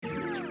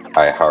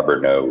I harbor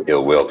no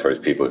ill will towards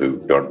people who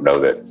don't know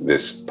that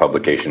this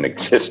publication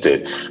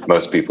existed.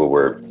 Most people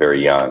were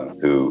very young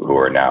who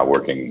are now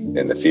working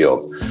in the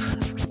field.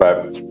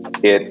 But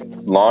it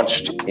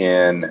launched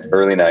in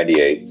early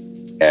 98,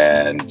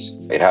 and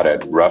it had a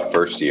rough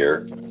first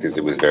year because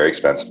it was very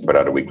expensive to put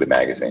out a weekly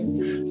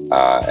magazine.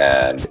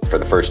 And for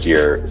the first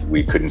year,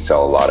 we couldn't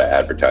sell a lot of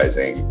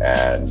advertising,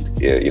 and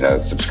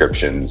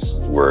subscriptions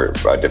were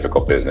a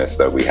difficult business,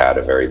 though we had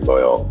a very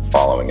loyal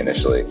following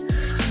initially.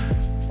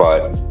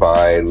 But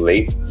by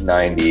late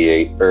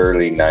 98,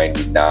 early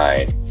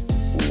 99,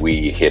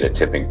 we hit a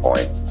tipping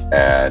point,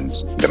 and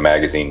the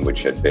magazine,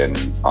 which had been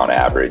on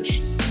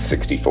average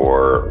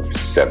 64,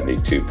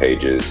 72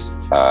 pages,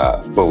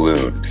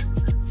 ballooned.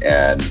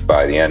 And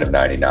by the end of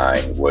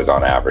 99 was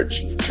on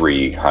average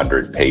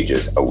 300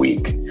 pages a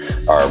week.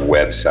 Our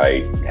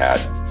website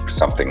had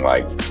something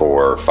like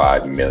 4 or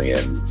 5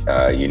 million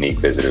unique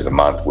visitors a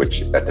month,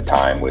 which at the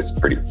time was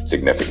pretty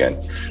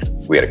significant.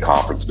 We had a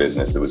conference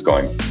business that was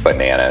going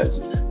bananas.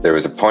 There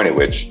was a point at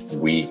which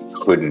we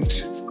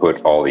couldn't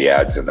put all the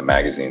ads in the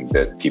magazine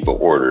that people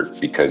ordered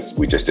because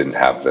we just didn't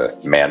have the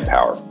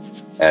manpower.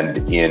 And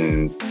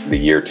in the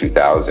year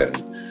 2000,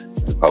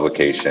 the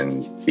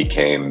publication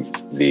became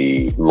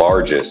the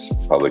largest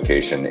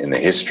publication in the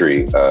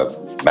history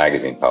of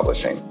magazine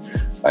publishing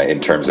in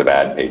terms of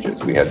ad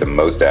pages. We had the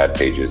most ad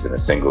pages in a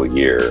single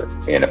year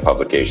in a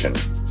publication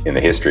in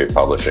the history of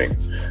publishing.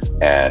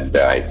 And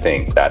I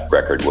think that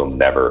record will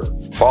never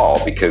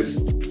fall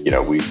because,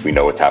 we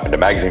know what's happened to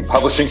magazine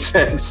publishing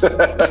since.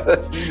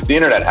 The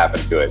internet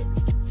happened to it.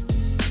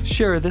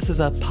 Sure, this is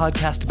a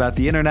podcast about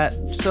the internet,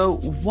 so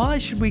why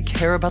should we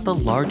care about the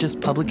largest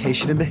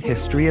publication in the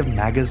history of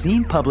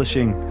magazine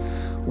publishing?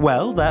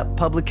 Well, that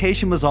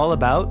publication was all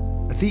about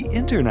the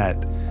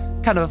internet.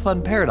 Kind of a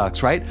fun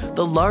paradox, right?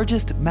 The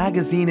largest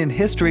magazine in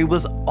history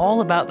was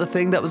all about the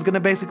thing that was going to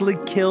basically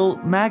kill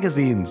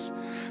magazines.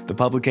 The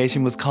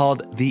publication was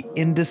called The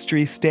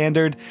Industry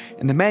Standard,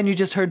 and the man you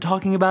just heard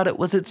talking about it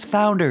was its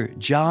founder,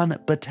 John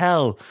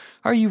Battelle.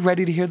 Are you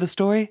ready to hear the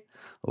story?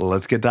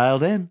 Let's get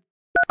dialed in.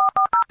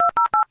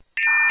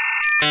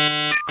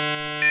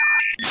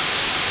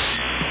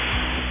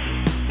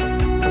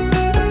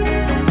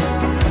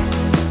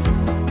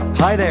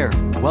 Hi there,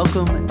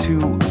 welcome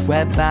to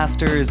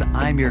Webmasters.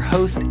 I'm your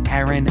host,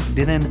 Aaron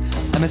Dinnan.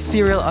 I'm a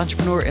serial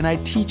entrepreneur and I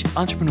teach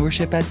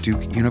entrepreneurship at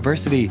Duke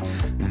University.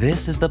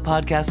 This is the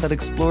podcast that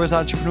explores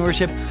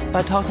entrepreneurship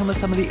by talking with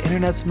some of the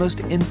internet's most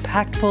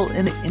impactful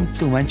and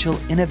influential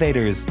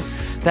innovators.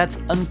 That's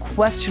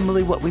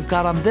unquestionably what we've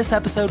got on this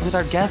episode with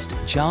our guest,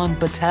 John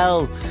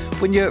Battelle.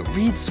 When you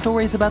read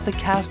stories about the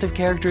cast of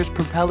characters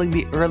propelling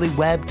the early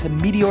web to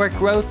meteoric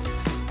growth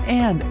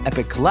and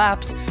epic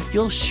collapse,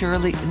 you'll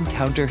surely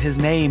encounter his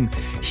name.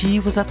 He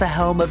was at the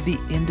helm of The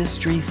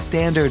Industry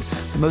Standard,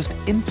 the most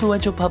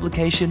influential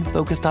publication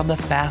focused on the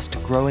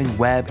fast-growing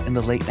web in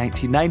the late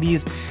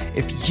 1990s.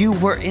 If you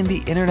were in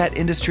the internet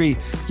industry,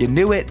 you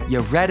knew it, you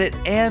read it,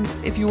 and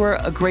if you were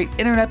a great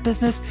internet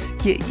business,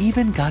 you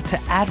even got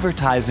to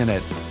advertise in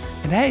it.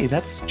 And hey,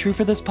 that's true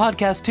for this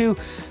podcast too,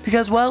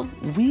 because, well,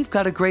 we've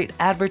got a great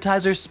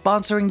advertiser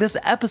sponsoring this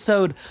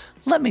episode.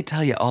 Let me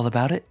tell you all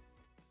about it.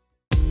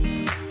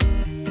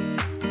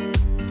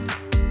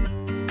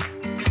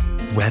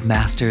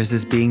 Webmasters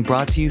is being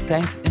brought to you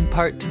thanks in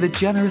part to the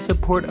generous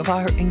support of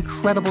our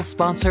incredible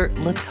sponsor,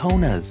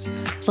 Latonas.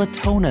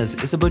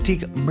 Latonas is a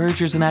boutique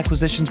mergers and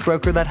acquisitions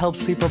broker that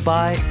helps people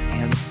buy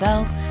and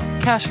sell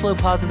cash flow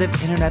positive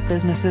internet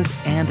businesses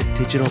and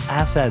digital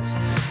assets.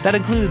 That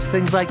includes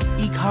things like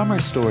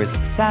e-commerce stores,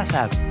 SaaS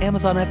apps,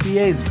 Amazon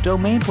FBAs,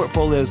 domain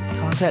portfolios,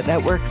 content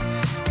networks,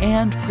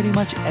 and pretty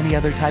much any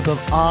other type of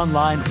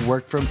online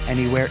work from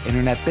anywhere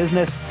internet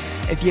business.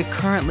 If you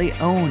currently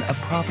own a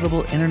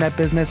profitable internet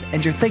business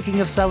and you're thinking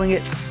of selling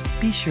it,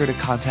 be sure to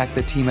contact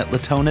the team at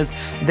Latonas.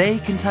 They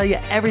can tell you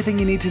everything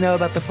you need to know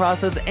about the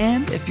process,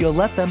 and if you'll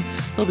let them,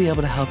 they'll be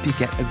able to help you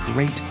get a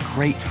great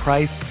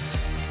price.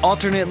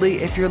 Alternately,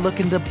 if you're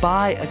looking to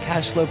buy a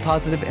cash flow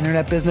positive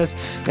internet business,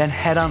 then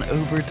head on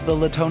over to the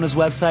Latonas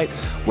website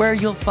where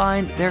you'll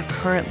find their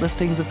current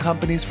listings of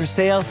companies for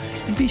sale,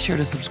 and be sure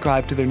to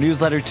subscribe to their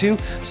newsletter too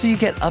so you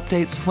get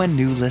updates when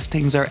new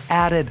listings are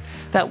added.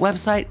 That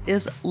website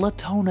is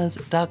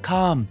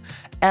latonas.com,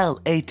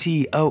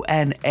 LATONAS.com.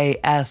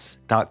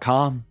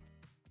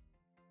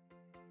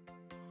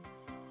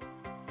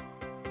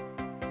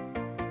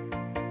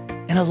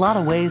 In a lot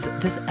of ways,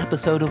 this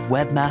episode of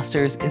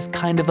Webmasters is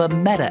kind of a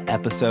meta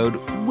episode,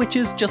 which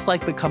is just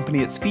like the company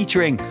it's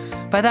featuring.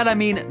 By that I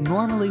mean,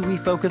 normally we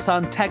focus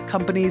on tech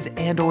companies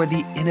and or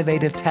the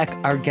innovative tech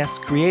our guests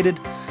created,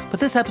 but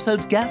this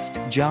episode's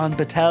guest, John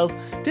Battelle,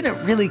 didn't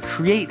really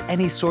create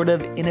any sort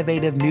of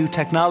innovative new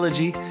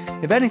technology.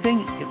 If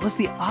anything, it was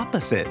the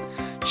opposite.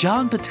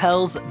 John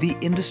Battelle's The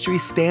Industry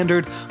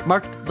Standard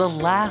marked the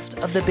last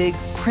of the big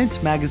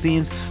print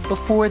magazines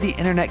before the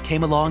internet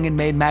came along and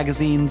made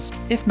magazines,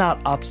 if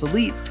not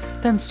obsolete,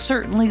 then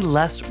certainly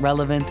less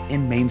relevant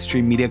in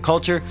mainstream media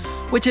culture,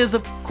 which is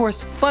of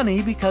course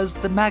funny because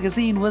the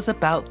magazine was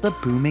about the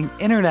booming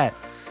internet.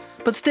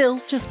 But still,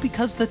 just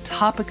because the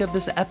topic of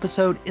this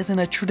episode isn't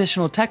a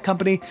traditional tech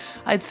company,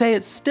 I'd say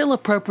it's still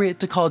appropriate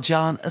to call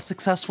John a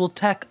successful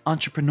tech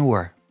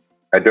entrepreneur.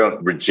 I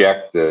don't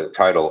reject the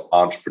title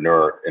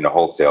entrepreneur in a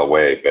wholesale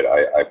way, but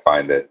I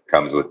find that it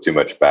comes with too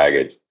much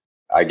baggage.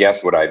 I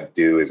guess what I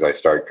do is I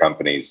start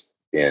companies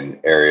in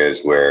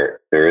areas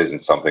where there isn't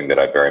something that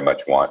I very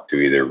much want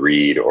to either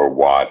read or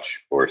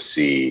watch or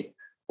see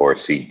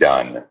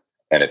done.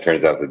 And it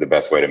turns out that the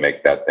best way to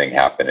make that thing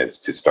happen is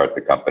to start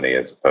the company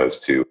as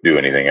opposed to do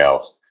anything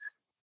else.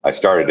 I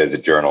started as a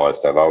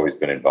journalist. I've always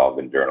been involved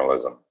in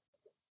journalism.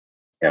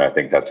 And I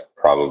think that's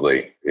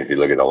probably, if you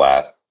look at the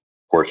last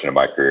portion of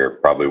my career,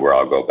 probably where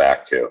I'll go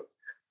back to.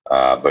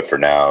 But for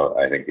now,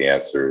 I think the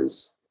answer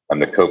is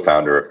I'm the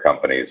co-founder of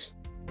companies.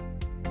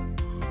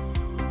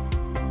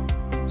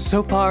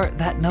 So far,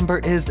 that number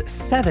is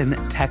 7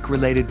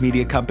 tech-related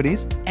media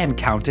companies, and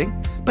counting.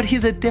 But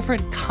he's a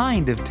different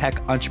kind of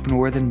tech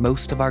entrepreneur than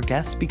most of our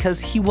guests because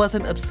he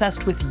wasn't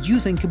obsessed with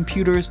using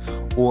computers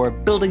or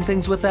building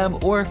things with them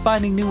or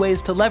finding new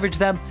ways to leverage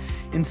them.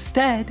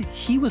 Instead,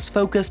 he was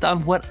focused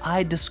on what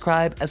I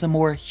describe as a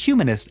more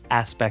humanist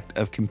aspect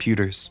of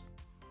computers.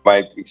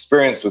 My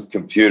experience with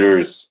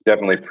computers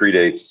definitely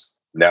predates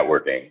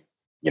networking,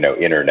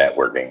 inner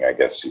networking, I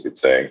guess you could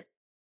say.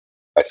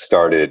 I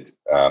started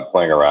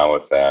playing around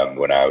with them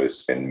when I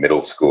was in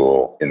middle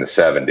school in the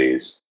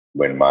 70s,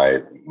 when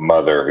my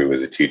mother, who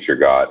was a teacher,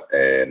 got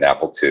an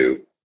Apple II,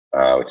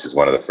 which is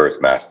one of the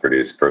first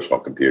mass-produced personal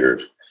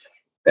computers.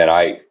 And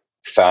I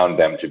found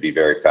them to be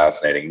very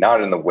fascinating, not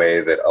in the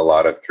way that a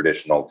lot of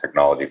traditional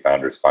technology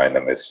founders find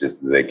them. It's just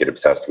they get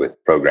obsessed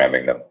with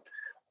programming them.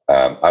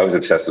 I was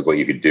obsessed with what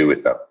you could do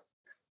with them.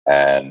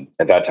 And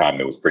at that time,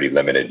 it was pretty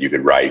limited. You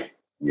could write,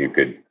 you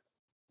could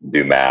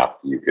do math,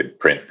 you could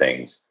print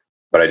things.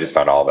 But I just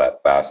found all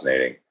that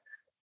fascinating.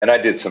 And I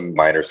did some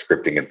minor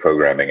scripting and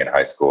programming in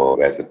high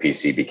school as the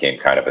PC became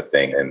kind of a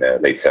thing in the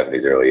late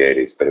 70s, early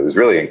 80s. But it was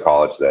really in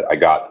college that I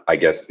got, I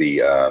guess, the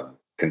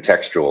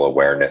contextual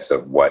awareness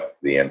of what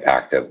the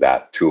impact of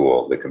that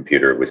tool, the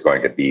computer, was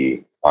going to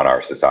be on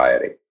our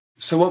society.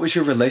 So what was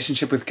your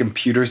relationship with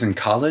computers in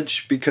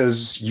college?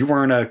 Because you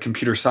weren't a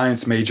computer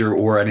science major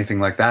or anything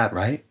like that,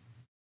 right?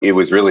 It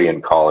was really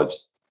in college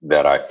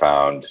that I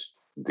found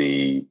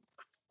the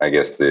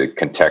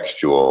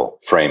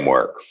contextual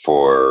framework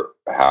for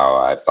how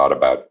I've thought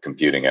about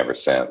computing ever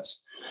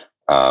since,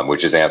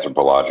 which is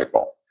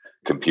anthropological.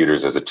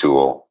 Computers as a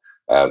tool,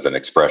 as an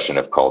expression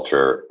of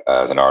culture,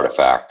 as an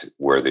artifact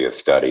worthy of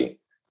study.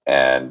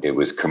 And it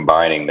was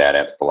combining that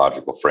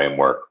anthropological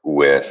framework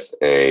with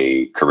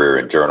a career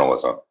in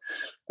journalism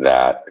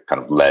that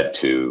kind of led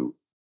to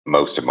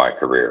most of my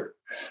career.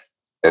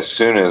 As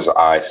soon as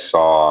I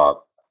saw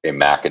a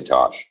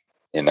Macintosh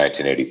in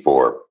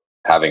 1984,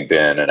 having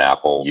been an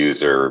Apple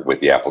user with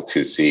the Apple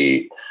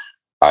IIc,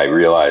 I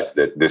realized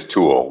that this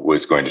tool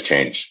was going to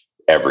change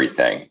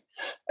everything.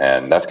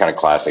 And that's kind of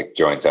classic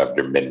joints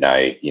after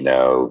midnight,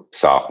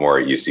 sophomore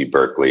at UC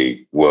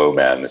Berkeley. Whoa,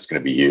 man, this is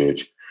going to be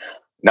huge.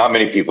 Not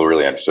many people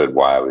really understood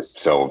why I was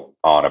so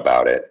on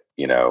about it.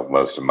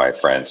 Most of my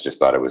friends just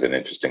thought it was an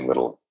interesting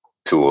little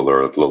tool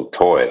or a little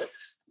toy.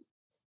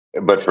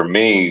 But for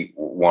me,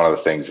 one of the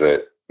things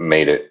that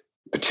made it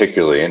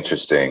particularly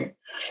interesting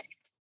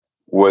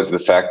was the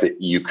fact that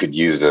you could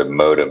use a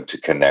modem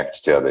to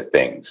connect to other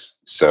things.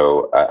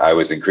 So I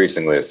was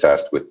increasingly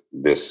obsessed with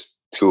this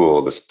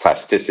tool, this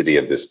plasticity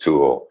of this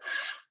tool,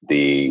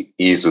 the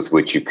ease with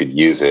which you could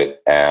use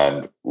it,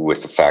 and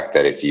with the fact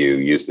that if you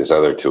use this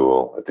other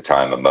tool, at the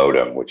time a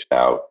modem, which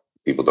now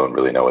people don't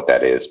really know what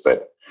that is,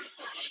 but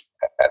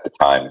at the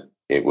time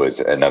it was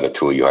another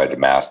tool you had to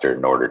master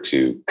in order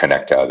to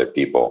connect to other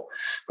people.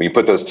 When you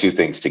put those two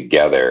things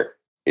together,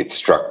 it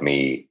struck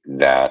me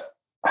that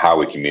how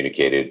we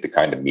communicated, the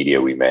kind of media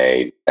we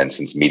made, and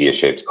since media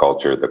shapes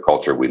culture, the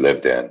culture we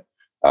lived in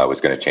was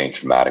going to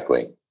change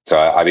dramatically. So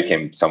I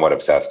became somewhat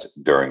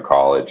obsessed during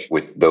college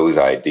with those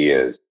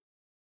ideas.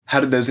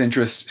 How did those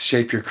interests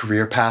shape your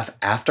career path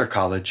after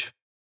college?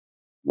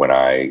 When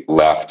I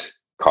left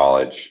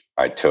college,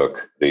 I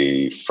took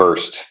the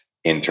first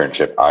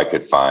internship I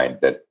could find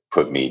that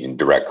put me in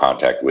direct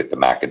contact with the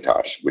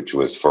Macintosh, which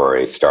was for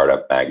a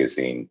startup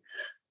magazine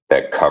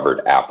that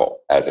covered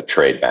Apple as a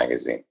trade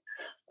magazine.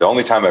 The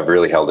only time I've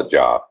really held a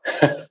job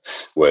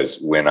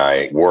was when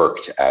I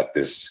worked at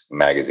this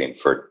magazine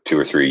for 2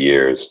 or 3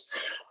 years,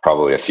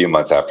 probably a few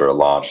months after it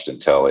launched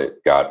until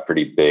it got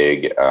pretty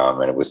big,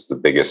 and it was the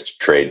biggest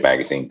trade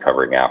magazine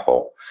covering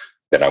Apple.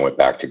 Then I went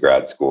back to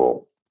grad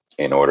school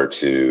in order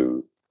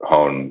to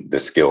hone the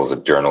skills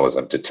of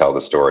journalism to tell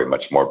the story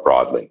much more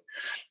broadly.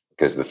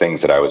 Because the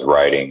things that I was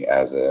writing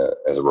as a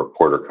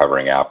reporter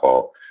covering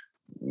Apple,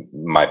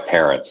 my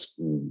parents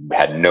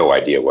had no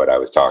idea what I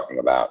was talking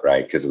about,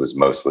 right? Because it was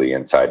mostly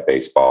inside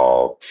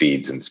baseball,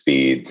 feeds and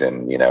speeds,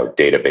 and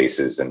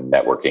databases and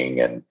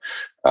networking and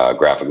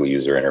graphical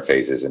user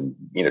interfaces and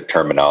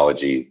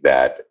terminology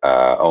that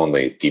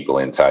only people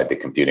inside the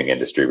computing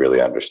industry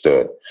really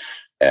understood.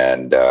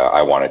 And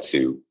I wanted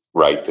to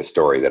write the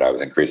story that I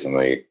was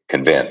increasingly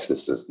convinced,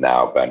 this is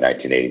now by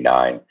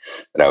 1989,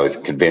 that I was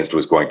convinced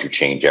was going to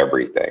change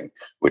everything,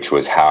 which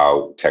was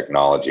how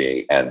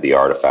technology and the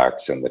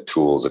artifacts and the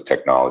tools of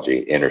technology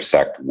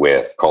intersect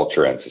with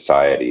culture and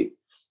society.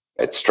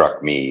 It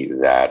struck me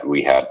that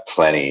we had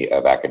plenty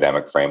of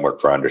academic framework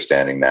for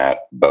understanding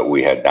that, but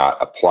we had not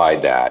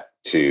applied that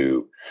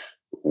to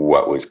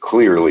what was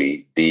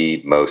clearly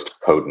the most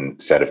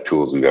potent set of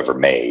tools we've ever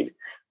made,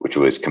 which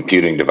was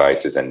computing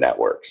devices and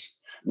networks.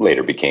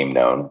 Later became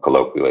known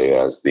colloquially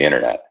as the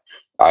internet.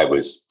 I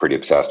was pretty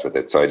obsessed with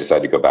it. So I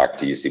decided to go back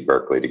to UC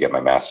Berkeley to get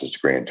my master's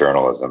degree in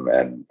journalism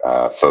and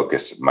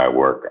focus my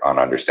work on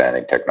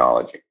understanding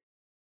technology.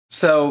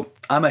 So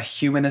I'm a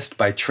humanist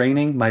by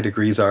training. My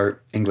degrees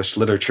are English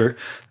literature,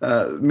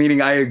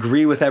 meaning I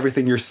agree with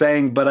everything you're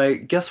saying, but I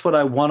guess what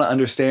I want to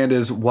understand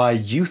is why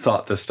you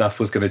thought this stuff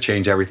was going to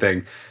change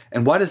everything.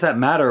 And why does that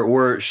matter,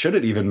 or should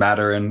it even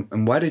matter?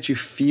 And why did you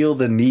feel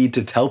the need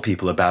to tell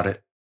people about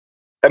it?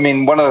 I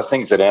mean, one of the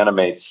things that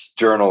animates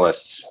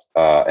journalists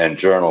and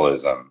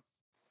journalism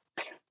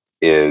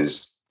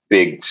is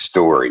big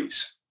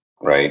stories,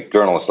 right?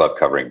 Journalists love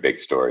covering big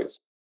stories.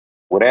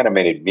 What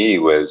animated me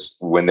was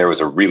when there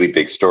was a really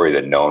big story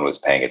that no one was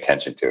paying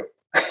attention to.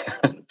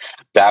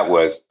 That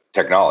was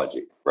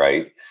technology,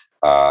 right?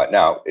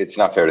 Now, it's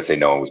not fair to say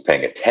no one was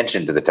paying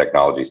attention to the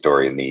technology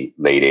story in the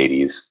late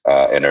 80s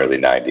and early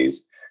 90s.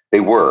 They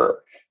were,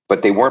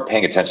 but they weren't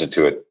paying attention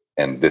to it.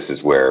 And this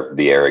is where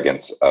the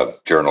arrogance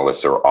of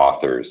journalists or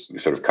authors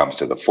sort of comes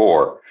to the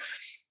fore.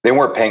 They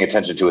weren't paying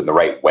attention to it in the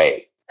right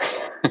way.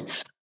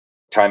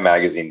 Time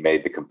magazine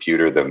made the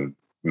computer the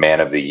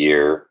man of the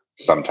year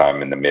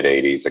sometime in the mid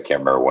 80s. I can't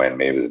remember when,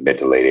 maybe it was mid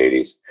to late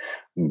 80s.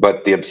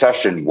 But the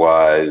obsession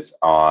was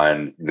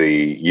on the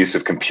use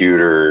of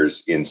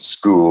computers in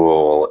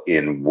school,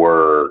 in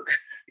work,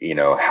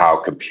 how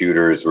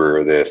computers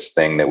were this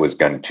thing that was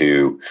going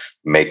to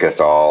make us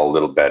all a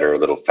little better, a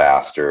little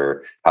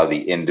faster, how the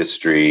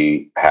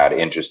industry had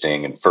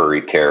interesting and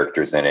furry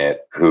characters in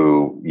it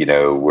who,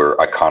 were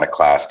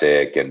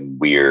iconoclastic and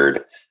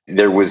weird.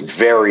 There was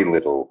very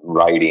little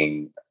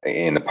writing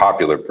in the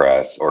popular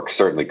press, or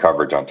certainly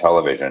coverage on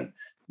television,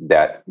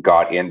 that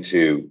got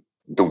into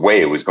the way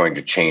it was going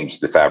to change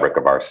the fabric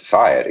of our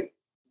society.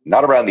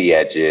 Not around the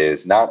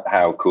edges, not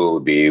how cool it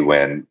would be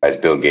when, as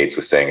Bill Gates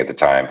was saying at the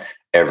time,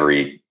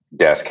 every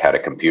desk had a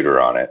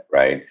computer on it,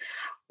 right?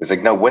 It's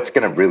like, no, what's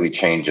going to really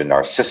change in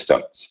our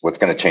systems? What's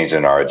going to change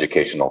in our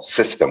educational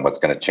system? What's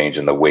going to change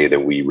in the way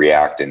that we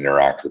react and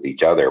interact with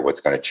each other? What's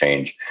going to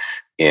change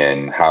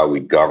in how we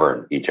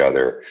govern each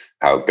other,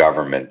 how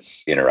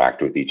governments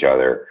interact with each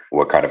other,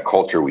 what kind of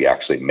culture we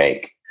actually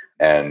make?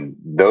 And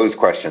those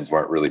questions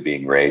weren't really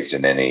being raised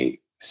in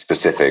any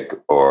specific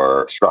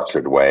or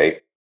structured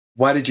way.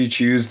 Why did you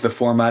choose the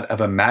format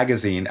of a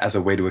magazine as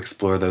a way to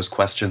explore those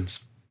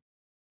questions?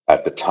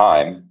 At the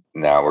time,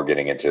 now we're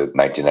getting into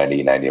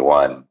 1990,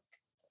 91,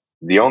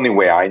 the only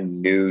way I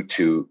knew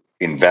to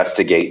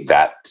investigate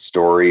that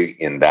story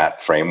in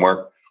that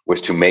framework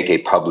was to make a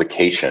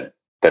publication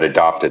that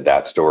adopted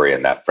that story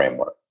in that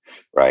framework,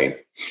 right?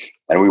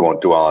 And we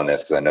won't dwell on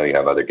this because I know you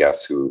have other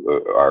guests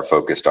who are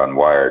focused on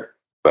Wired,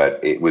 but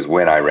it was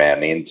when I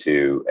ran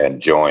into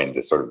and joined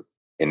the sort of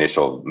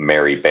initial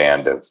merry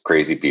band of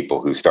crazy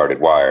people who started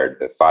Wired,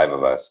 the five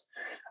of us,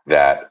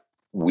 that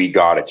we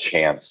got a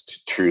chance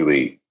to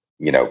truly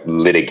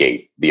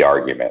litigate the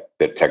argument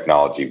that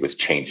technology was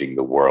changing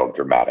the world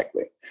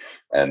dramatically.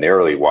 And the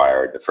early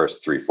Wired, the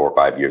first 3, 4,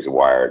 5 years of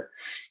Wired,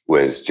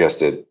 was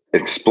just an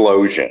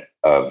explosion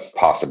of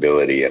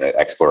possibility and an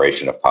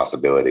exploration of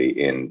possibility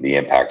in the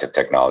impact of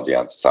technology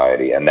on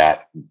society. And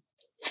that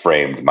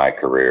framed my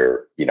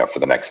career, for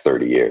the next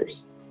 30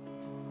 years.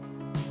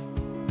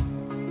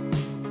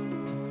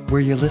 Were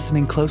you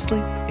listening closely?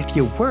 If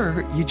you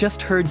were, you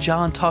just heard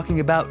John talking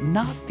about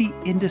not the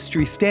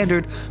industry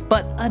standard,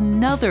 but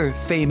another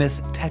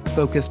famous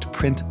tech-focused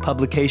print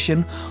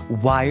publication,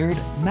 Wired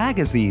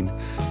Magazine.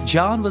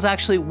 John was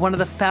actually one of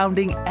the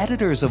founding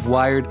editors of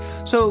Wired,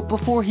 so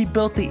before he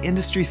built the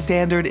industry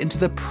standard into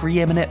the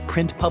preeminent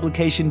print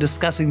publication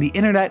discussing the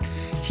internet,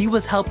 he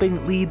was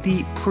helping lead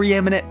the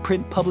preeminent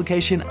print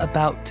publication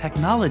about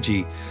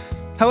technology.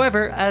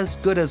 However, as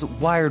good as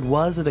Wired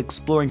was at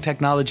exploring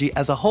technology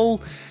as a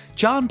whole,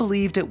 John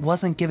believed it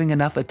wasn't giving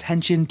enough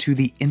attention to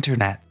the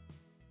internet.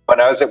 When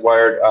I was at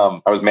Wired,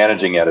 I was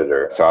managing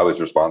editor, so I was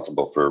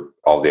responsible for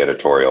all the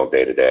editorial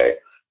day to day.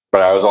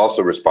 But I was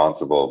also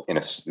responsible in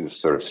a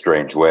sort of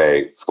strange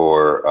way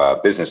for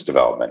business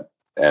development.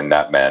 And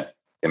that meant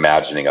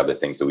imagining other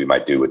things that we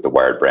might do with the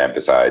Wired brand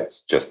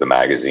besides just the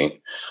magazine.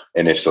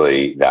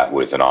 Initially, that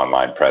was an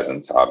online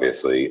presence,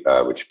 obviously,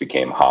 which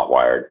became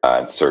Hotwired,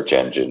 and search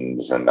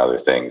engines and other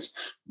things.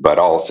 But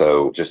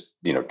also just,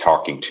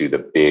 talking to the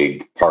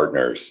big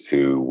partners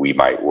who we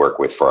might work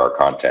with for our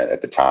content.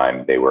 At the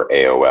time, they were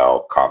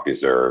AOL,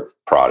 CompuServe,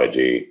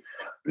 Prodigy,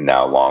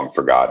 now long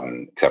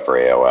forgotten, except for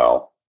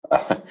AOL.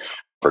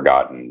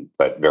 Forgotten,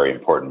 but very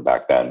important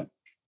back then.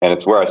 And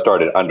it's where I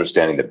started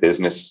understanding the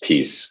business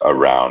piece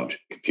around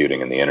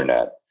computing and the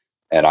internet.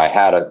 And I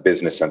had a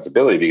business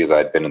sensibility because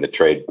I'd been in the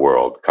trade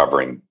world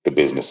covering the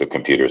business of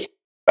computers,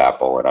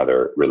 Apple and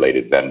other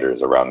related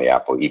vendors around the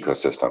Apple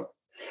ecosystem.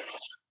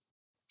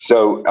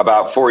 So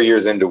about 4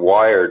 years into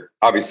Wired,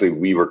 obviously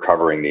we were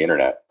covering the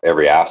internet,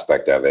 every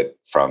aspect of it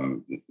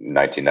from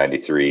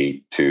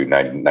 1993 to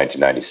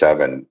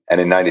 1997.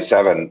 And in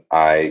 97,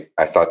 I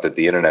thought that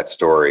the internet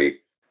story,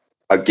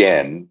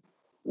 again,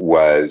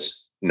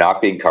 was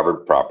not being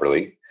covered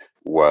properly,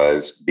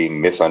 was being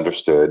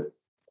misunderstood,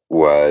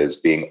 was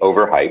being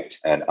overhyped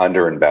and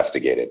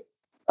under-investigated.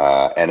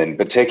 And in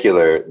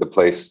particular, the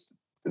place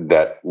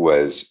that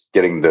was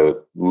getting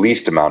the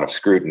least amount of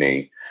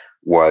scrutiny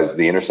was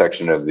the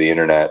intersection of the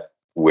internet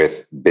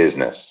with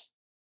business.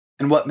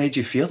 And what made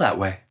you feel that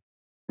way?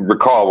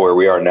 Recall where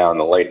we are now in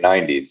the late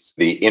 90s,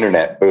 the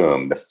internet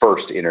boom, the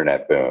first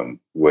internet boom,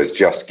 was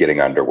just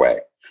getting underway.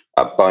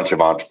 A bunch of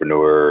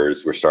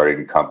entrepreneurs were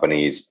starting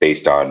companies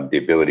based on the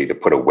ability to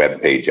put a web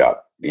page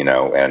up,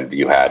 and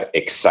you had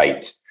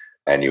Excite,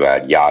 and you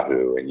had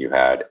Yahoo, and you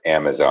had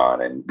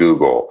Amazon and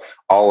Google.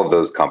 All of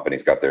those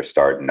companies got their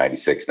start in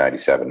 96,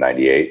 97,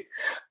 98.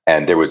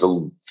 And there was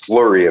a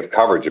flurry of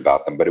coverage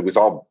about them, but it was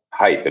all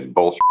hype and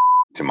bullshit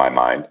to my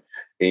mind.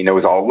 It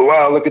was all,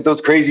 wow, look at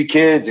those crazy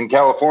kids in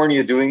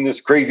California doing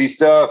this crazy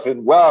stuff.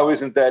 And wow,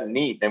 isn't that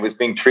neat? And it was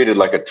being treated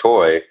like a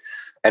toy,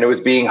 and it was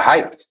being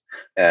hyped.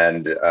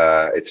 And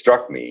it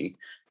struck me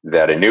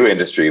that a new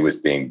industry was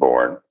being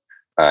born,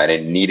 and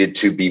it needed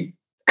to be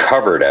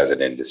covered as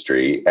an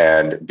industry.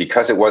 And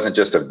because it wasn't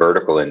just a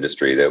vertical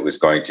industry that was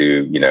going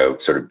to,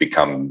 sort of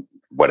become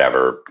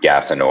whatever,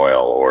 gas and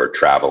oil or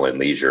travel and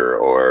leisure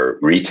or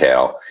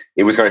retail,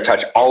 it was going to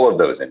touch all of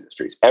those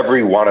industries.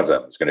 Every one of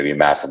them is going to be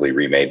massively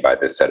remade by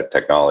this set of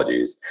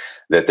technologies,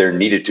 that there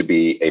needed to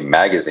be a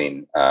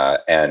magazine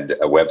and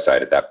a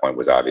website. At that point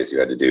was obvious. You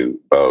had to do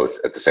both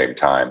at the same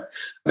time,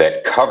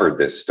 that covered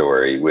this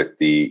story with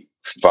the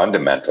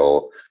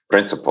fundamental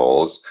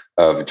principles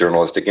of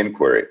journalistic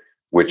inquiry,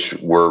 which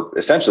were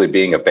essentially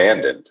being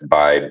abandoned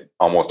by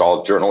almost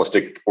all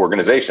journalistic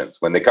organizations.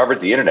 When they covered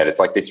the internet,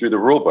 it's like they threw the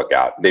rule book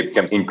out. They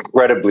become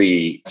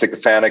incredibly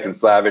sycophantic and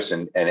slavish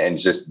and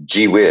just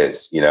gee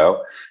whiz,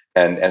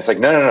 And it's like,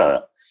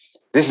 no.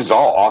 This is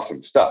all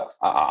awesome stuff.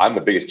 I'm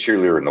the biggest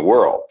cheerleader in the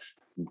world.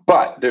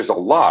 But there's a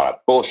lot of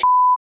bullshit,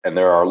 and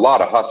there are a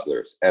lot of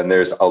hustlers, and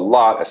there's a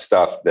lot of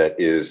stuff that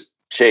is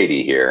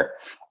shady here.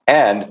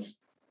 And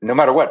no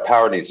matter what,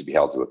 power needs to be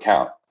held to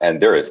account.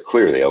 And there is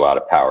clearly a lot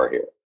of power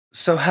here.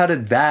 So how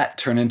did that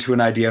turn into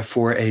an idea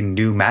for a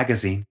new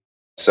magazine?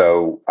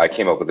 So I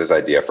came up with this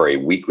idea for a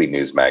weekly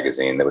news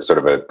magazine that was sort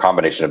of a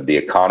combination of The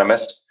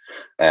Economist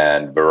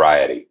and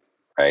Variety,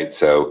 right?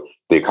 So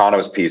The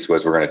Economist piece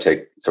was, we're going to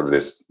take sort of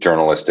this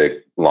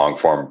journalistic long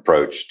form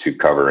approach to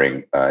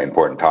covering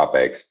important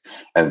topics.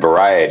 And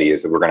Variety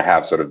is that we're going to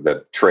have sort of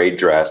the trade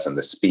dress and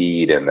the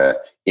speed and the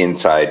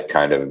inside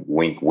kind of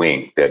wink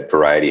wink that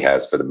Variety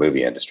has for the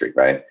movie industry,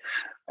 right?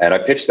 And I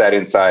pitched that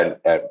inside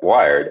at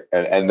Wired.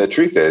 And the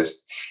truth is,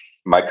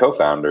 my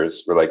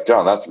co-founders were like,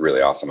 John, that's a really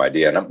awesome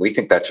idea. And we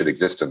think that should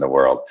exist in the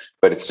world,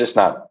 but it's just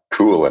not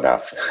cool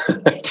enough.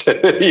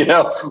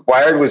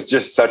 Wired was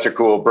just such a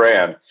cool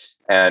brand,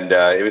 and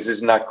it was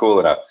just not cool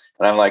enough.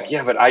 And I'm like,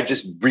 yeah, but I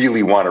just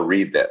really want to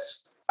read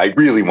this. I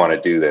really want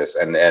to do this.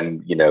 And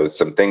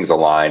some things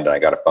aligned. I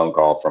got a phone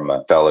call from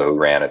a fellow who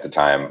ran at the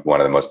time one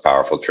of the most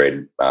powerful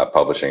trade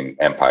publishing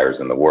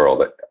empires in the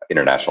world,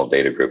 International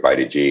Data Group,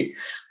 IDG.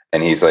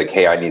 And he's like,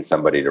 hey, I need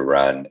somebody to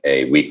run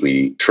a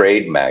weekly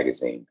trade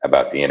magazine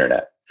about the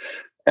internet.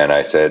 And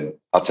I said,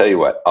 I'll tell you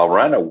what, I'll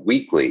run a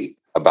weekly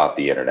about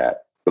the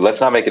internet, but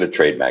let's not make it a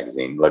trade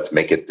magazine. Let's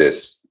make it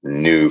this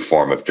new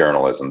form of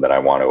journalism that I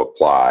want to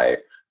apply,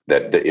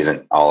 that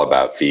isn't all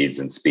about feeds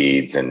and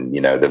speeds and,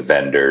 the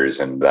vendors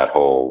and that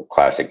whole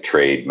classic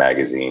trade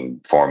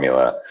magazine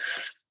formula,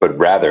 but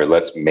rather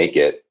let's make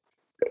it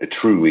a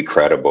truly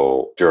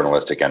credible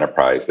journalistic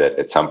enterprise that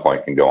at some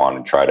point can go on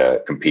and try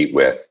to compete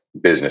with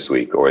Business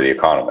Week or The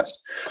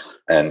Economist.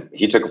 And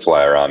he took a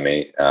flyer on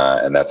me,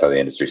 and that's how the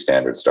industry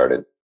standard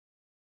started.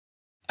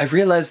 I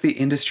realized the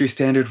industry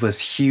standard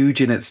was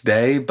huge in its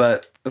day,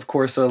 but of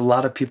course, a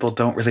lot of people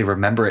don't really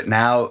remember it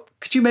now.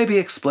 Could you maybe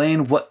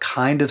explain what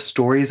kind of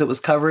stories it was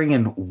covering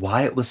and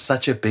why it was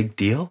such a big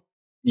deal?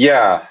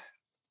 Yeah,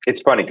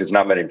 it's funny because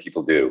not many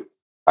people do.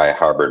 I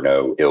harbor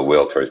no ill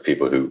will towards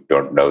people who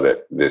don't know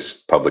that this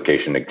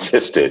publication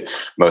existed.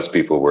 Most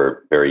people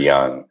were very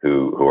young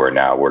who are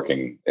now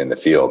working in the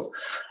field.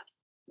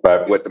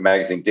 But what the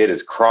magazine did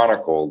is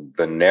chronicle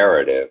the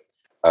narrative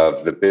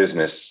of the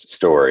business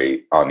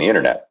story on the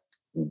internet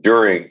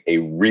during a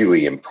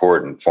really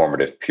important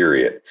formative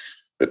period.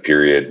 The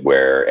period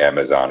where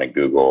Amazon and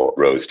Google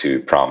rose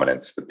to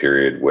prominence, the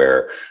period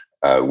where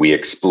we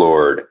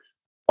explored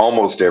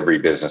almost every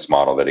business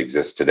model that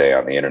exists today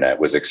on the internet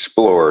was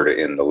explored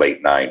in the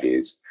late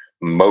 90s.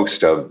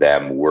 Most of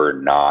them were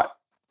not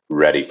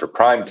ready for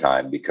prime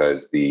time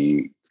because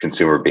the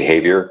consumer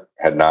behavior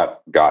had not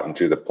gotten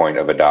to the point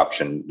of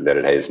adoption that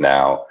it is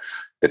now.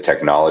 The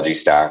technology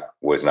stack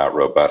was not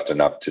robust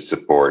enough to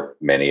support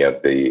many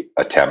of the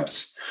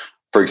attempts.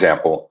 For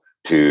example,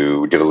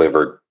 to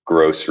deliver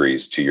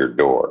groceries to your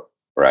door,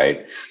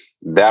 right?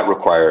 That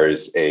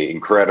requires an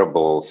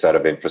incredible set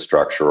of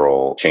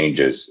infrastructural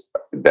changes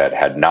that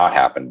had not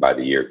happened by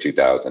the year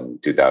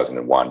 2000,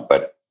 2001,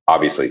 but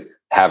obviously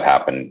have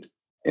happened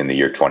in the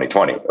year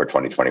 2020 or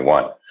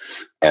 2021.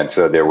 And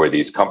so there were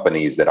these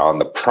companies that on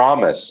the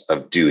promise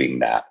of doing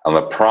that, on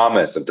the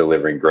promise of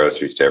delivering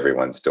groceries to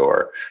everyone's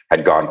door,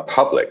 had gone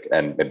public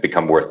and had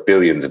become worth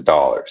billions of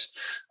dollars.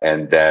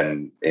 And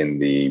then in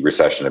the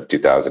recession of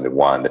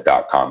 2001, the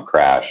dot-com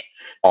crash,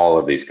 all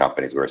of these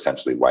companies were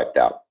essentially wiped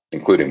out,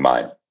 including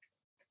mine.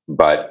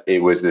 But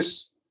it was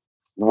this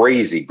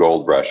crazy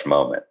gold rush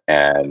moment,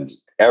 and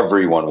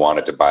everyone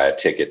wanted to buy a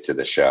ticket to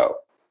the show.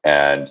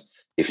 And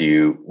if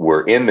you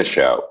were in the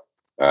show,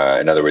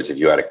 in other words, if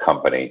you had a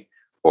company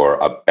or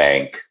a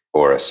bank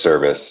or a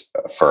service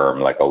firm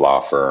like a law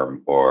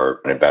firm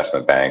or an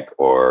investment bank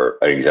or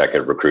an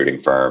executive recruiting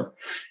firm,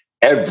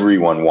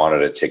 everyone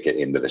wanted a ticket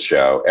into the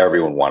show.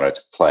 Everyone wanted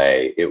to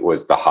play. It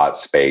was the hot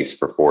space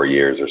for 4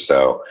 years or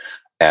so.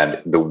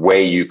 And the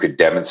way you could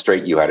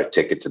demonstrate you had a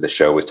ticket to the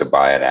show was to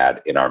buy an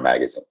ad in our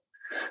magazine.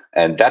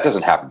 And that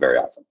doesn't happen very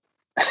often.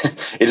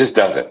 It just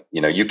doesn't.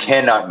 You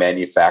cannot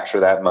manufacture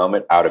that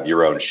moment out of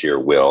your own sheer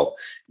will.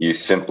 You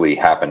simply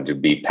happen to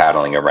be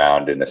paddling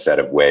around in a set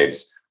of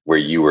waves where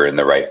you were in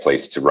the right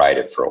place to ride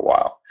it for a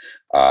while.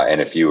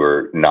 And if you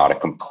were not a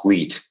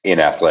complete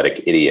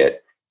inathletic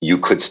idiot, you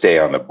could stay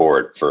on the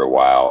board for a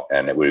while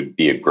and it would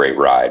be a great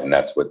ride. And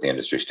that's what the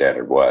industry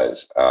standard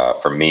was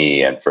for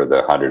me and for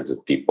the hundreds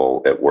of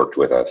people that worked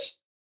with us.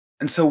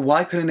 And so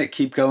why couldn't it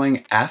keep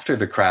going after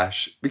the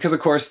crash? Because, of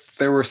course,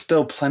 there were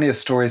still plenty of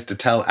stories to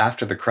tell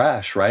after the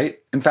crash, right?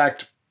 In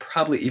fact,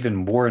 probably even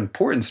more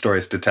important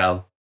stories to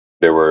tell.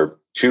 There were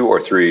 2 or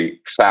 3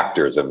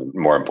 factors of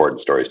more important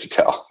stories to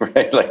tell,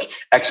 right? Like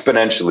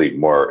exponentially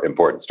more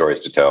important stories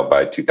to tell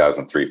by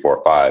 2003,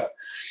 4, 5.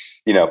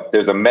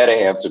 There's a meta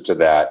answer to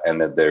that, and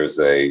then there's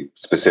a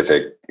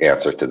specific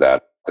answer to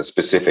that. The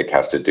specific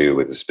has to do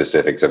with the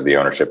specifics of the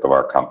ownership of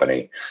our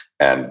company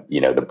and,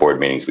 the board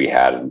meetings we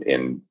had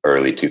in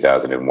early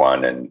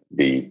 2001 and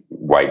the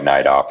white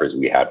knight offers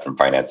we had from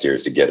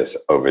financiers to get us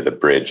over the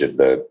bridge of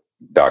the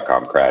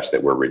dot-com crash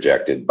that were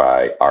rejected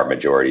by our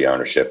majority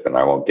ownership. And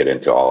I won't get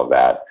into all of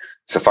that.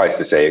 Suffice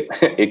to say,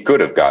 it could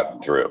have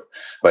gotten through,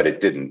 but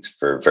it didn't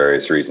for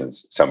various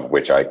reasons, some of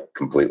which I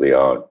completely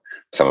own,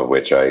 some of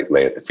which I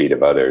lay at the feet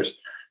of others.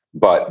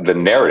 But the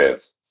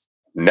narrative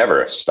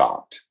never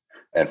stopped.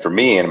 And for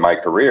me in my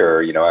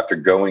career, after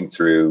going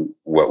through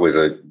what was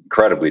an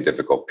incredibly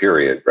difficult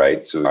period,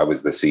 right? So I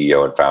was the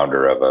CEO and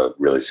founder of a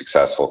really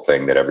successful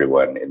thing that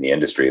everyone in the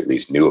industry at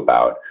least knew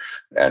about.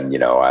 And,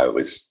 I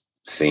was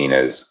seen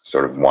as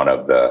sort of one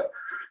of the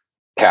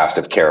cast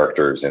of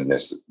characters in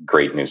this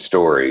great new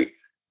story.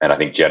 And I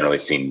think generally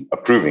seen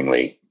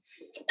approvingly.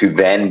 To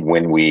then,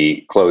 when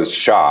we closed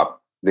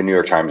shop, the New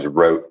York Times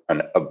wrote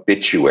an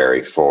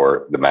obituary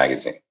for the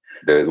magazine.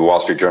 The Wall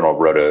Street Journal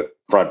wrote a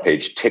front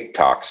page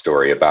TikTok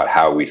story about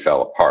how we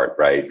fell apart,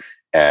 right?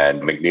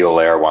 And McNeil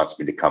Lehrer wants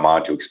me to come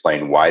on to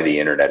explain why the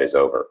internet is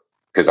over,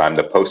 because I'm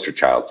the poster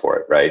child for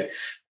it, right?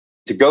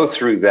 To go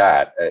through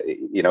that,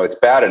 it's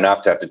bad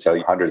enough to have to tell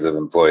you hundreds of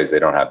employees they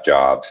don't have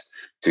jobs,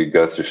 to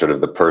go through sort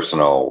of the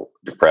personal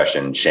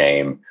depression,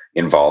 shame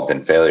involved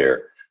in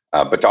failure,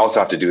 but to also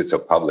have to do it so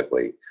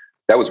publicly.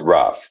 That was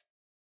rough.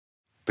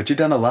 But you've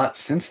done a lot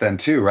since then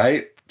too,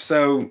 right?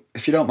 So,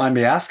 if you don't mind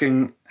me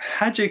asking,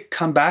 how'd you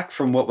come back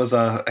from what was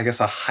a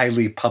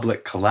highly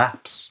public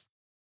collapse?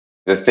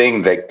 The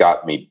thing that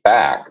got me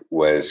back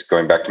was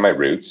going back to my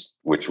roots,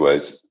 which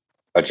was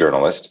a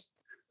journalist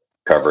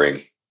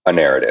covering a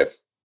narrative,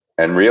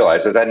 and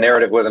realized that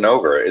narrative wasn't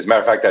over. As a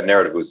matter of fact, that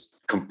narrative was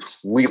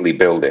completely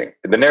building.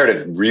 The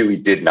narrative really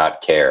did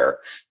not care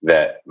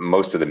that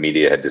most of the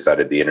media had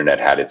decided the internet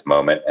had its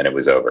moment and it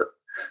was over,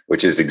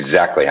 which is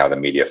exactly how the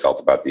media felt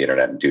about the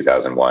internet in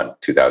 2001,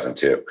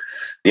 2002.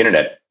 The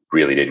internet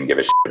really didn't give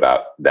a shit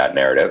about that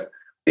narrative.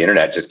 The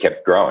internet just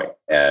kept growing,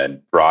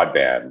 and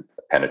broadband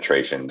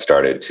penetration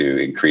started to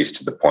increase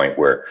to the point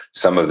where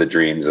some of the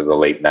dreams of the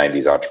late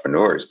 90s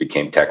entrepreneurs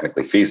became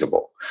technically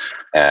feasible.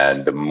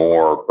 And the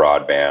more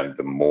broadband,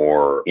 the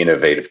more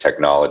innovative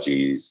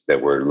technologies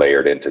that were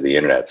layered into the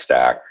internet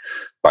stack.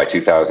 By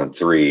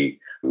 2003,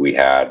 we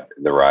had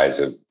the rise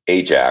of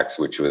AJAX,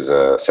 which was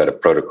a set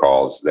of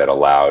protocols that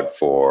allowed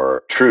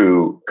for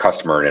true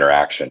customer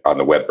interaction on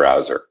the web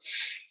browser.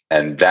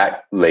 And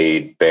that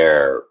laid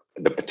bare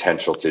the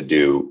potential to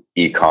do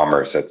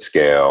e-commerce at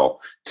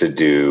scale, to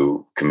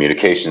do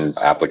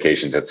communications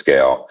applications at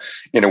scale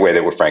in a way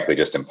that were frankly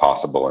just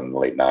impossible in the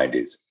late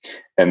 90s.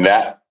 And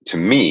that, to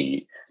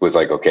me, was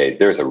like, okay,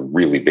 there's a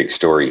really big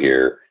story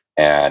here.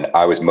 And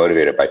I was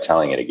motivated by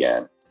telling it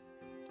again.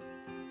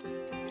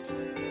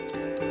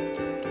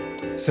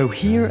 So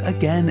here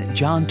again,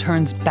 John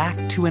turns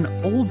back to an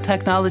old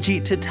technology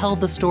to tell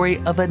the story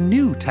of a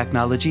new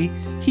technology.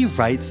 He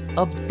writes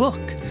a book,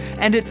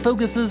 and it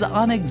focuses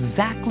on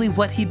exactly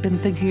what he'd been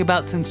thinking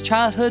about since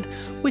childhood,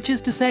 which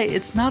is to say,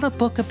 it's not a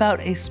book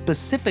about a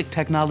specific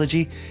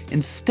technology.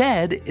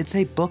 Instead, it's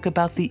a book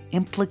about the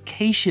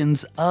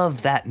implications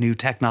of that new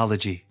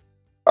technology.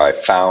 I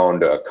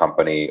found a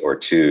company or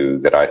two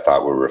that I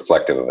thought were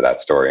reflective of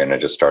that story. And I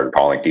just started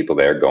calling people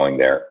there, going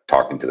there,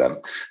 talking to them.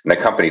 And the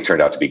company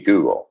turned out to be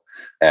Google.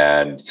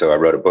 And so I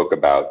wrote a book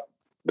about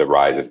the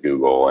rise of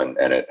Google, and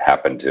it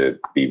happened to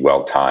be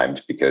well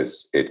timed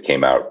because it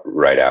came out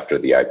right after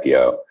the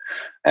IPO.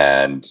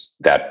 And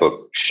that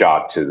book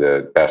shot to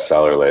the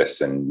bestseller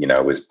list and,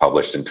 was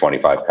published in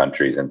 25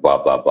 countries and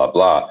blah, blah, blah,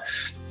 blah.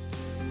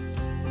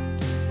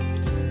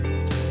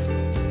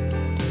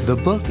 The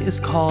book is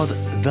called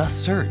The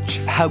Search: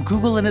 How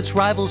Google and its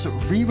Rivals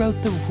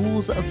Rewrote the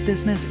Rules of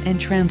Business and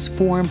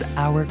Transformed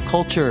Our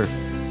Culture.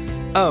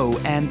 Oh,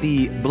 and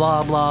the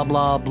blah, blah,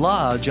 blah,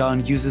 blah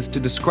John uses to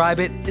describe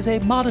it is a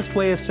modest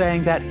way of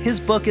saying that his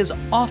book is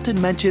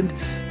often mentioned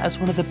as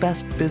one of the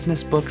best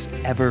business books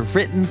ever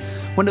written.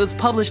 When it was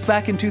published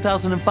back in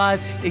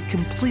 2005, it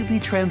completely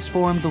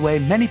transformed the way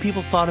many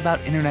people thought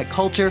about internet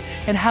culture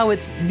and how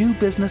its new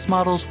business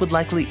models would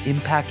likely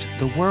impact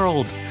the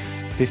world.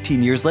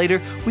 15 years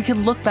later, we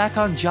can look back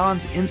on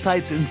John's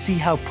insights and see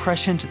how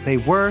prescient they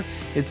were.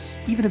 It's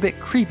even a bit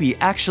creepy,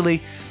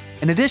 actually.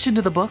 In addition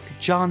to the book,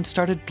 John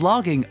started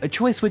blogging, a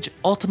choice which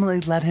ultimately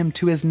led him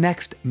to his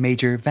next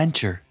major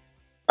venture.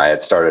 I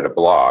had started a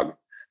blog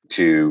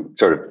to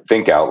sort of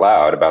think out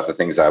loud about the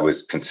things I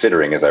was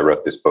considering as I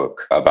wrote this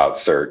book about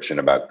search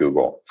and about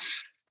Google.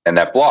 And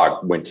that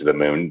blog went to the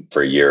moon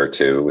for a year or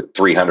two with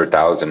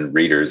 300,000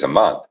 readers a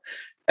month.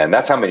 And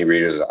that's how many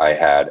readers I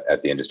had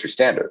at the Industry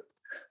Standard.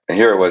 And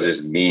here it was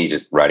just me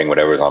just writing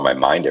whatever was on my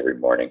mind every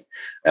morning.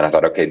 And I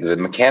thought, okay, the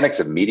mechanics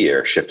of media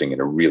are shifting in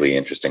a really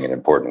interesting and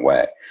important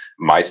way.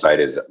 My site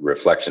is a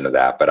reflection of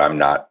that, but I'm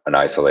not an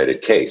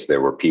isolated case.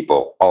 There were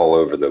people all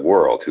over the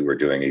world who were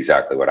doing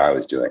exactly what I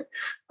was doing,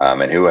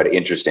 and who had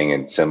interesting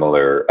and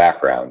similar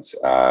backgrounds.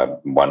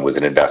 One was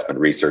an investment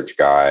research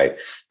guy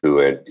who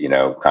had,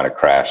 kind of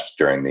crashed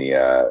during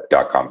the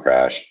dot-com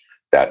crash.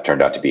 That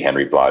turned out to be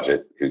Henry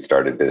Blodgett, who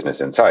started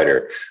Business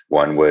Insider.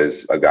 One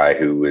was a guy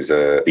who was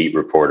a beat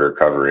reporter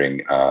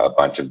covering a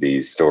bunch of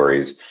these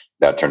stories.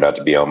 That turned out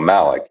to be Om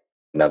Malik.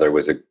 Another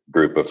was a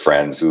group of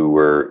friends who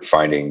were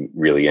finding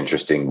really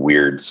interesting,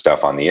 weird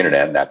stuff on the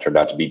internet, and that turned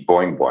out to be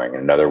Boing Boing.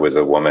 Another was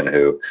a woman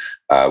who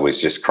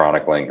was just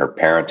chronicling her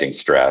parenting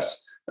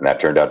stress, and that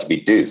turned out to be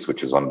Deuce,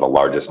 which is one of the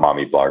largest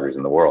mommy bloggers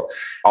in the world.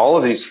 All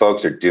of these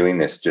folks are doing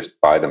this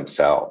just by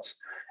themselves.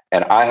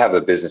 And I have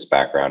a business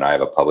background, I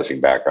have a publishing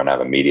background, I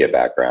have a media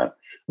background.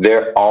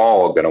 They're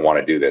all going to want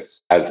to do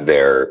this as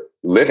their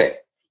living.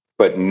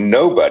 But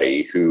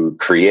nobody who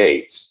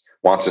creates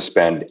wants to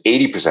spend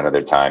 80% of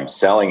their time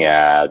selling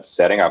ads,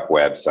 setting up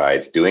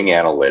websites, doing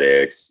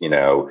analytics,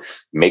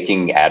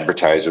 making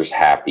advertisers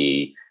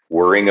happy,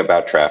 worrying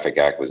about traffic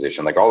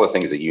acquisition, like all the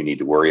things that you need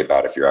to worry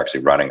about if you're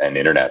actually running an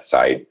internet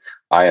site.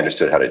 I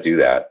understood how to do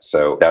that.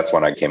 So that's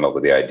when I came up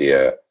with the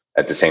idea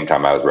at the same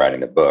time I was writing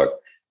the book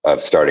of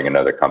starting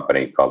another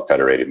company called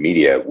Federated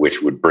Media,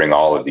 which would bring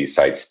all of these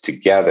sites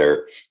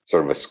together,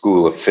 sort of a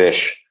school of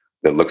fish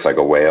that looks like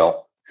a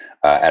whale,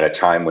 at a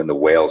time when the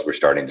whales were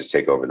starting to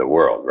take over the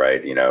world,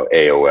 right?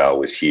 AOL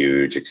was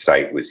huge,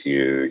 Excite was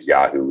huge,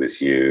 Yahoo was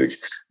huge,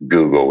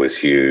 Google was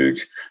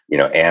huge,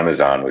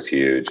 Amazon was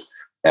huge.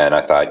 And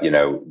I thought,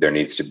 there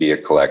needs to be a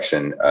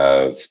collection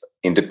of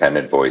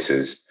independent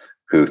voices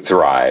who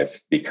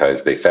thrive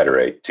because they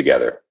federate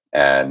together.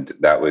 And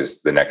that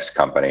was the next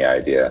company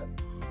idea.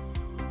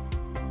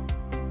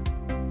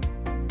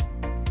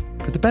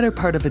 For the better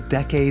part of a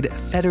decade,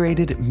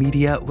 Federated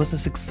Media was a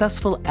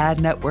successful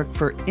ad network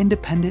for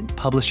independent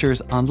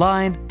publishers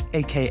online,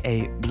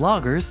 aka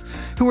bloggers,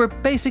 who were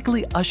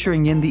basically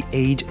ushering in the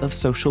age of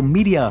social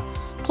media.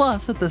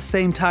 Plus, at the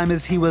same time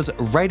as he was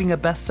writing a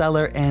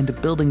bestseller and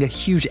building a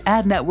huge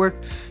ad network,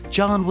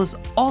 John was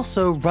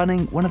also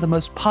running one of the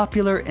most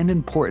popular and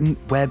important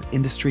web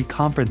industry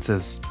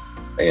conferences.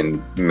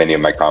 In many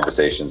of my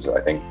conversations, I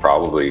think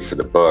probably for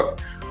the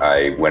book,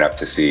 I went up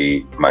to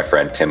see my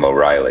friend Tim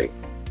O'Reilly.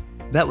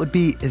 That would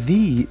be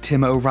the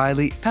Tim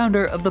O'Reilly,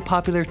 founder of the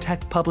popular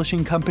tech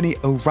publishing company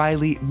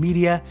O'Reilly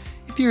Media.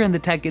 If you're in the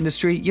tech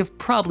industry, you've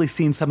probably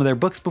seen some of their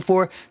books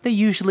before. They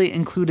usually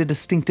include a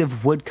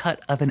distinctive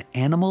woodcut of an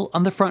animal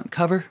on the front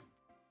cover.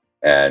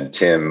 And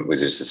Tim was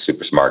just a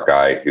super smart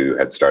guy who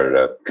had started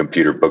a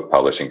computer book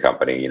publishing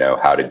company,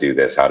 how to do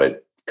this, how to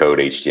code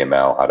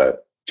HTML, how to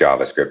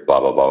JavaScript, blah,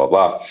 blah, blah, blah,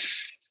 blah.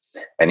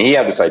 And he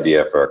had this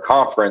idea for a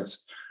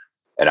conference.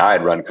 And I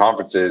had run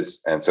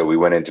conferences. And so we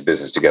went into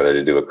business together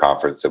to do a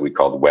conference that we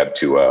called Web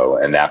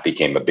 2.0. And that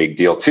became a big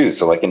deal too.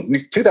 So like in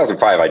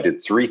 2005, I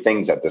did 3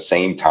 things at the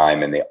same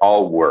time and they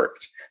all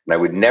worked. And I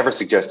would never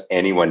suggest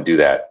anyone do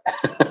that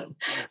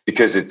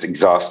because it's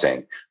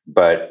exhausting.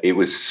 But it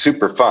was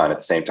super fun at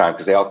the same time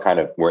because they all kind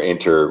of were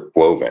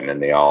interwoven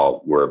and they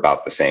all were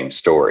about the same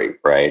story,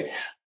 right?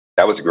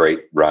 That was a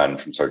great run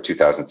from sort of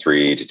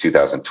 2003 to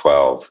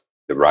 2012.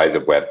 The rise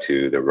of Web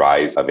 2, the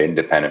rise of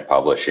independent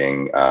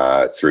publishing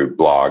through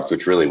blogs,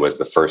 which really was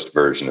the first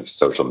version of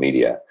social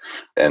media,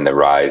 and the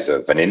rise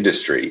of an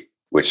industry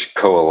which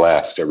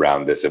coalesced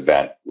around this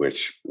event,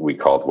 which we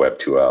called Web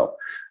 2.0.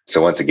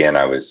 So once again,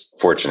 I was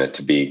fortunate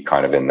to be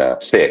kind of in the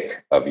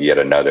thick of yet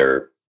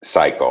another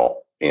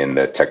cycle in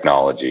the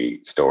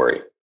technology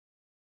story.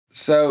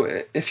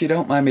 So if you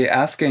don't mind me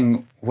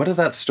asking, what does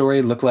that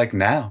story look like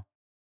now?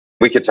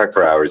 We could talk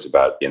for hours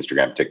about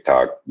Instagram,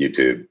 TikTok,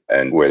 YouTube,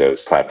 and where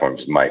those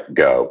platforms might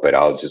go, but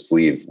I'll just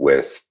leave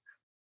with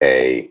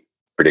a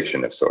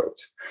prediction of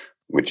sorts,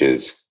 which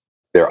is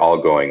they're all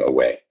going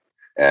away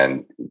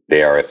and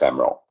they are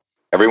ephemeral.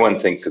 Everyone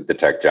thinks that the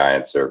tech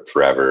giants are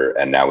forever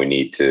and now we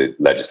need to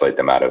legislate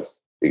them out of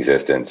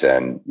existence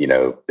and,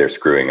 they're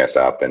screwing us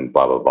up and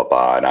blah, blah, blah,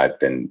 blah. And I've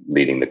been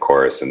leading the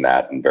chorus in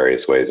that in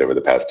various ways over the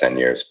past 10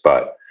 years.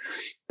 But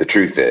the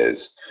truth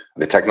is,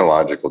 the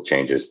technological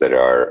changes that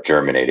are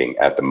germinating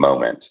at the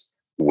moment,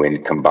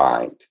 when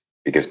combined,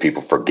 because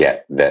people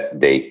forget that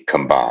they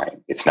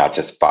combine. It's not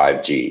just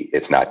 5G.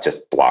 It's not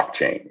just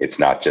blockchain. It's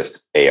not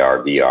just AR,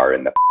 VR,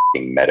 and the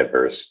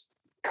metaverse.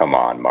 Come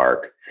on,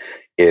 Mark.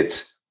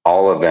 It's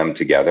all of them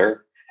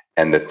together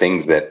and the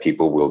things that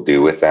people will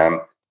do with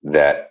them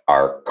that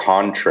are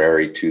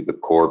contrary to the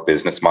core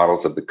business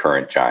models of the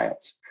current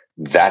giants.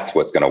 That's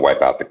what's going to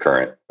wipe out the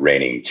current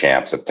reigning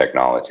champs of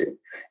technology.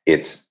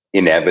 It's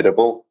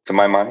inevitable, to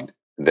my mind,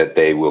 that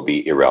they will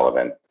be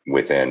irrelevant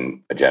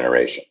within a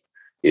generation.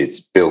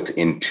 It's built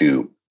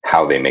into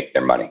how they make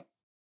their money.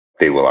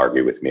 They will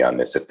argue with me on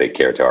this if they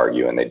care to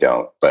argue, and they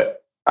don't,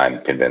 but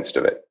I'm convinced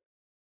of it.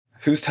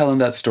 Who's telling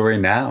that story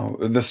now?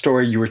 The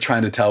story you were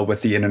trying to tell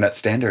with the internet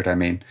standard, I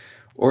mean.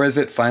 Or is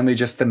it finally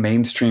just the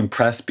mainstream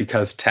press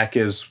because tech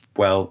is,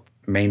 well,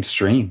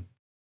 mainstream?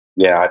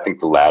 Yeah, I think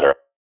the latter.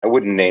 I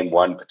wouldn't name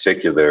one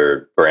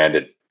particular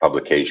branded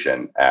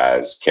publication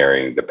as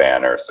carrying the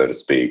banner, so to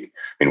speak.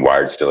 I mean,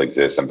 Wired still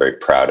exists. I'm very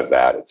proud of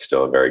that. It's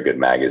still a very good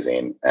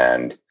magazine,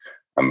 and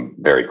I'm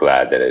very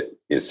glad that it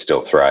is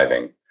still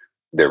thriving.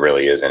 There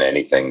really isn't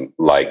anything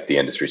like the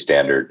industry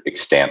standard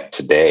extant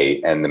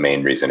today, and the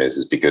main reason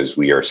is because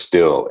we are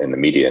still in the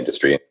media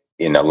industry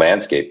in a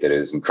landscape that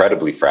is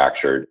incredibly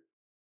fractured,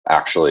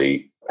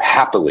 actually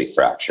happily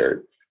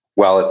fractured,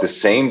 while at the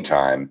same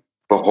time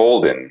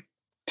beholden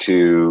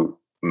to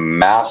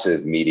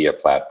massive media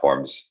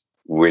platforms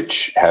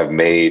which have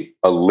made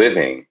a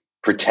living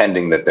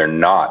pretending that they're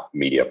not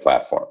media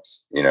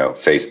platforms.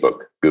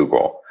 Facebook,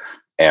 Google,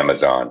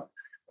 Amazon,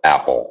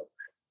 Apple,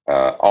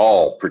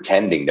 all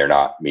pretending they're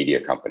not media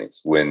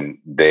companies when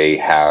they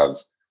have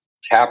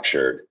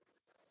captured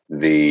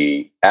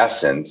the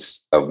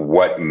essence of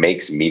what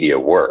makes media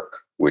work,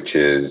 which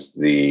is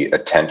the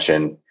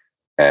attention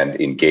and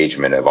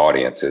engagement of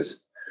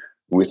audiences,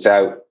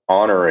 without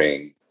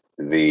honoring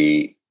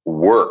the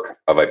work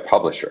of a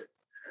publisher,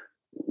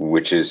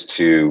 which is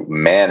to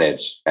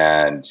manage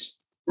and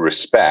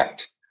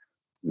respect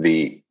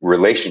the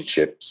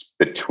relationships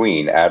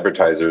between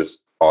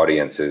advertisers,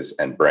 audiences,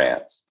 and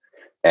brands.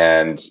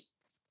 And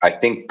I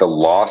think the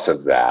loss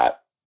of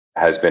that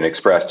has been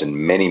expressed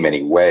in many,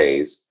 many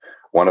ways.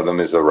 One of them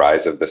is the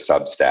rise of the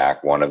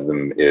Substack. One of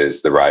them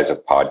is the rise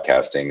of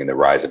podcasting and the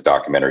rise of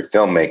documentary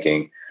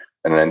filmmaking.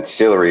 An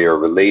ancillary or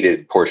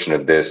related portion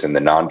of this in the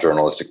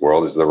non-journalistic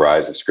world is the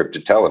rise of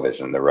scripted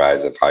television, the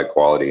rise of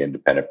high-quality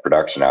independent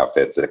production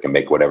outfits that can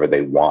make whatever they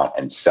want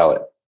and sell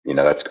it.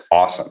 That's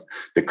awesome.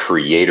 The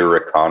creator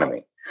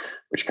economy,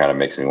 which kind of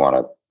makes me want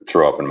to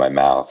throw up in my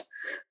mouth.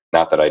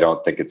 Not that I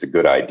don't think it's a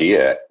good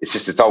idea. It's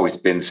just, it's always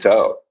been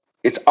so.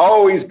 It's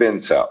always been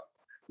so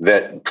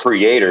that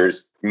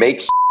creators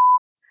make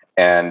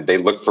and they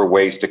look for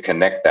ways to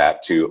connect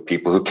that to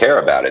people who care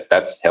about it.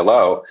 That's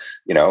hello.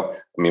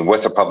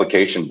 What's a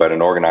publication but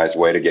an organized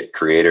way to get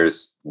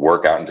creators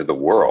work out into the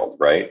world,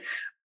 right?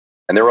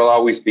 And there will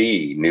always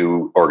be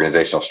new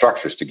organizational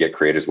structures to get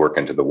creators work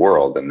into the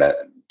world. And that,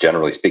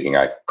 generally speaking,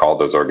 I call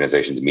those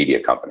organizations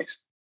media companies.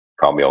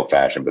 Call me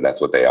old-fashioned, but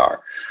that's what they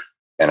are.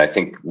 And I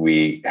think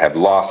we have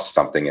lost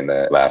something in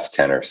the last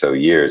 10 or so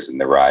years in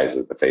the rise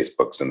of the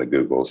Facebooks and the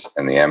Googles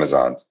and the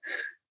Amazons.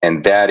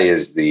 And that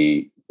is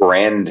the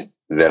brand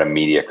that a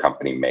media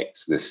company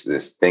makes,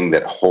 this thing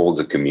that holds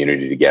a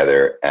community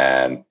together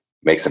and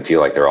makes them feel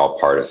like they're all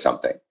part of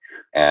something.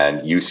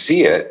 And you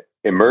see it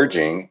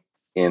emerging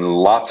in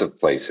lots of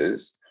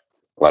places,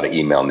 a lot of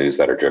email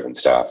newsletter driven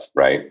stuff,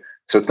 right?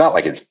 So it's not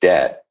like it's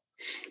dead.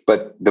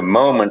 But the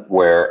moment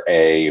where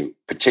a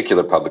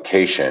particular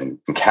publication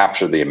can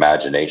capture the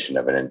imagination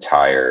of an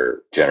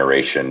entire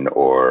generation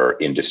or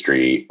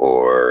industry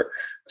or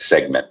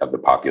segment of the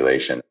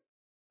population,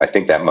 I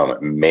think that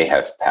moment may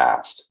have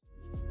passed.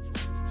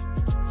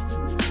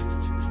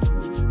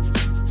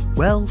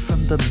 Well, from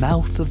the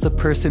mouth of the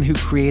person who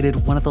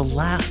created one of the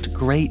last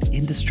great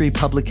industry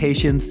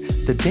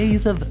publications, the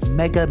days of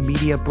mega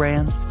media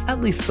brands,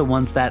 at least the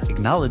ones that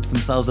acknowledge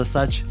themselves as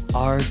such,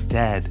 are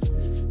dead.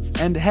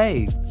 And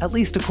hey, at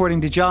least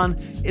according to John,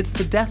 it's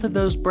the death of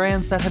those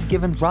brands that have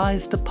given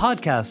rise to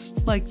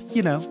podcasts, like,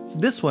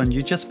 this one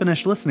you just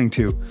finished listening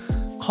to.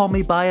 Call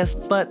me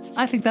biased, but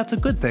I think that's a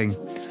good thing.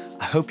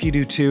 I hope you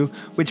do too,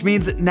 which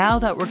means now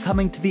that we're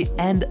coming to the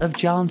end of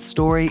John's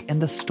story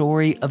and the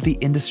story of the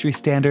industry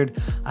standard,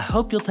 I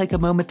hope you'll take a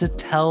moment to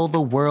tell the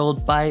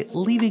world by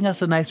leaving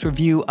us a nice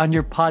review on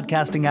your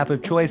podcasting app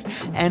of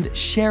choice and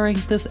sharing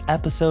this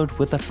episode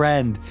with a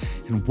friend.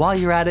 And while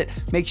you're at it,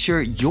 make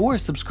sure you're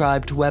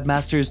subscribed to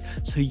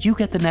Webmasters so you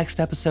get the next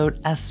episode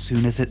as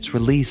soon as it's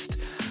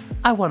released.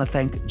 I want to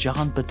thank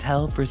John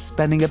Battelle for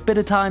spending a bit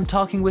of time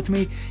talking with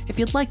me. If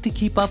you'd like to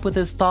keep up with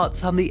his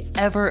thoughts on the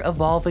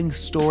ever-evolving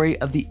story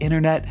of the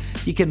internet,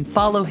 you can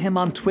follow him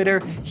on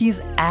Twitter. He's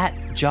at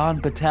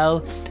John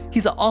Battelle.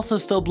 He's also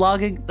still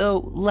blogging, though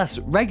less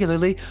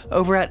regularly,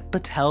 over at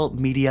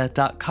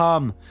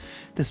battellemedia.com.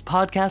 This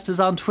podcast is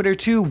on Twitter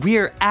too.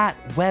 We're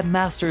at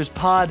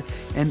WebmastersPod,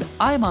 and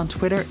I'm on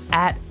Twitter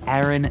at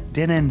Aaron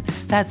Dinin.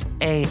 That's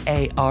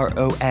AARONDININ.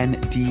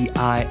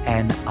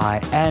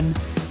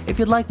 If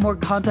you'd like more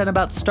content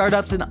about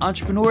startups and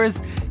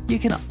entrepreneurs, you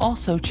can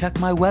also check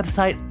my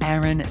website,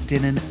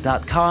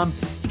 aarondinin.com.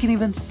 You can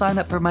even sign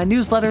up for my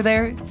newsletter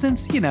there,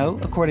 since,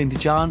 according to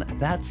John,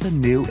 that's a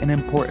new and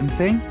important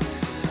thing.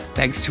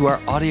 Thanks to our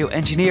audio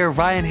engineer,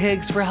 Ryan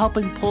Higgs, for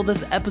helping pull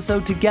this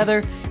episode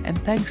together,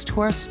 and thanks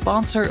to our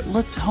sponsor,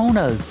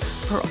 Latonas,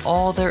 for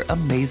all their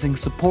amazing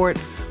support.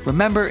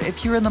 Remember,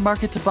 if you're in the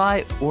market to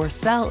buy or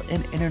sell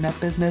an internet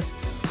business,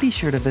 be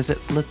sure to visit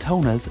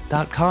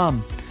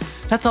latonas.com.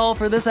 That's all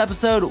for this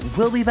episode.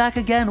 We'll be back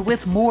again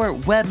with more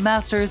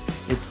Webmasters.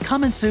 It's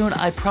coming soon,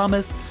 I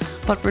promise.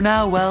 But for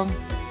now, well,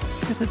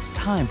 I guess it's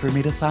time for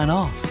me to sign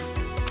off.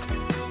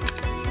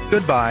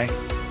 Goodbye.